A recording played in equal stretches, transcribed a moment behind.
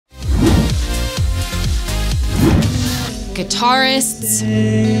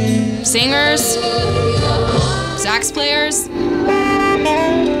guitarists, singers, sax players,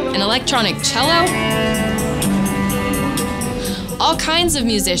 an electronic cello. All kinds of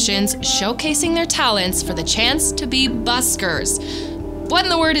musicians showcasing their talents for the chance to be buskers. What in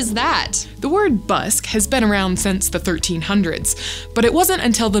the word is that? The word busk has been around since the 1300s, but it wasn't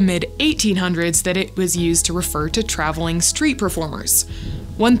until the mid-1800s that it was used to refer to traveling street performers.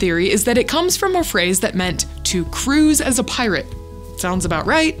 One theory is that it comes from a phrase that meant to cruise as a pirate. Sounds about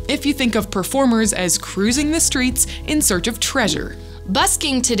right if you think of performers as cruising the streets in search of treasure.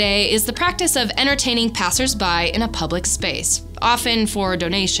 Busking today is the practice of entertaining passersby in a public space, often for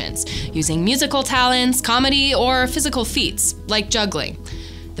donations, using musical talents, comedy, or physical feats, like juggling.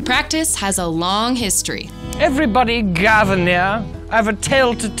 The practice has a long history. Everybody gather near. I have a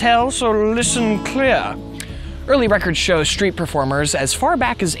tale to tell, so listen clear. Early records show street performers as far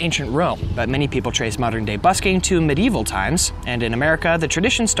back as ancient Rome, but many people trace modern-day busking to medieval times, and in America, the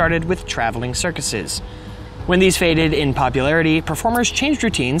tradition started with traveling circuses. When these faded in popularity, performers changed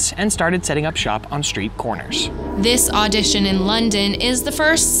routines and started setting up shop on street corners. This audition in London is the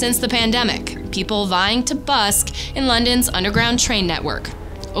first since the pandemic, people vying to busk in London's underground train network.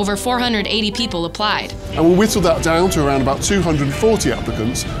 Over 480 people applied. And we'll whittle that down to around about 240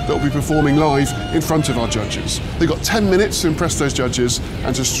 applicants that will be performing live in front of our judges. They've got 10 minutes to impress those judges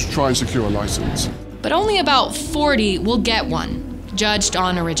and to try and secure a license. But only about 40 will get one, judged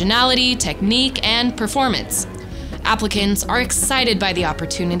on originality, technique, and performance. Applicants are excited by the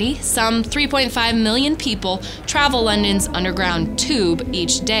opportunity. Some 3.5 million people travel London's underground tube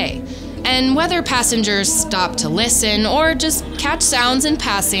each day. And whether passengers stop to listen or just catch sounds in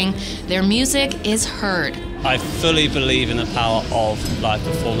passing, their music is heard. I fully believe in the power of live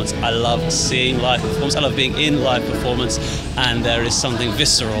performance. I love seeing live performance. I love being in live performance, and there is something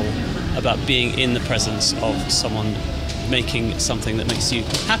visceral about being in the presence of someone making something that makes you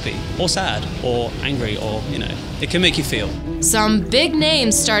happy or sad or angry, or, it can make you feel. Some big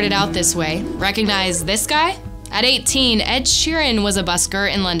names started out this way. Recognize this guy? At 18, Ed Sheeran was a busker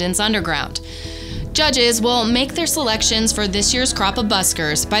in London's underground. Judges will make their selections for this year's crop of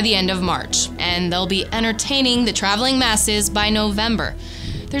buskers by the end of March, and they'll be entertaining the traveling masses by November.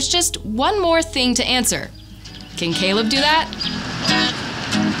 There's just one more thing to answer. Can Caleb do that?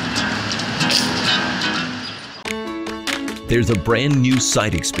 There's a brand new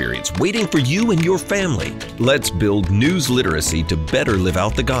site experience waiting for you and your family. Let's build news literacy to better live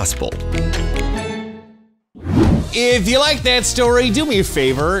out the gospel. If you like that story, do me a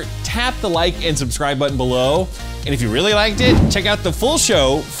favor, tap the like and subscribe button below. And if you really liked it, check out the full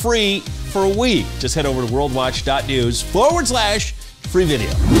show free for a week. Just head over to worldwatch.news/free video.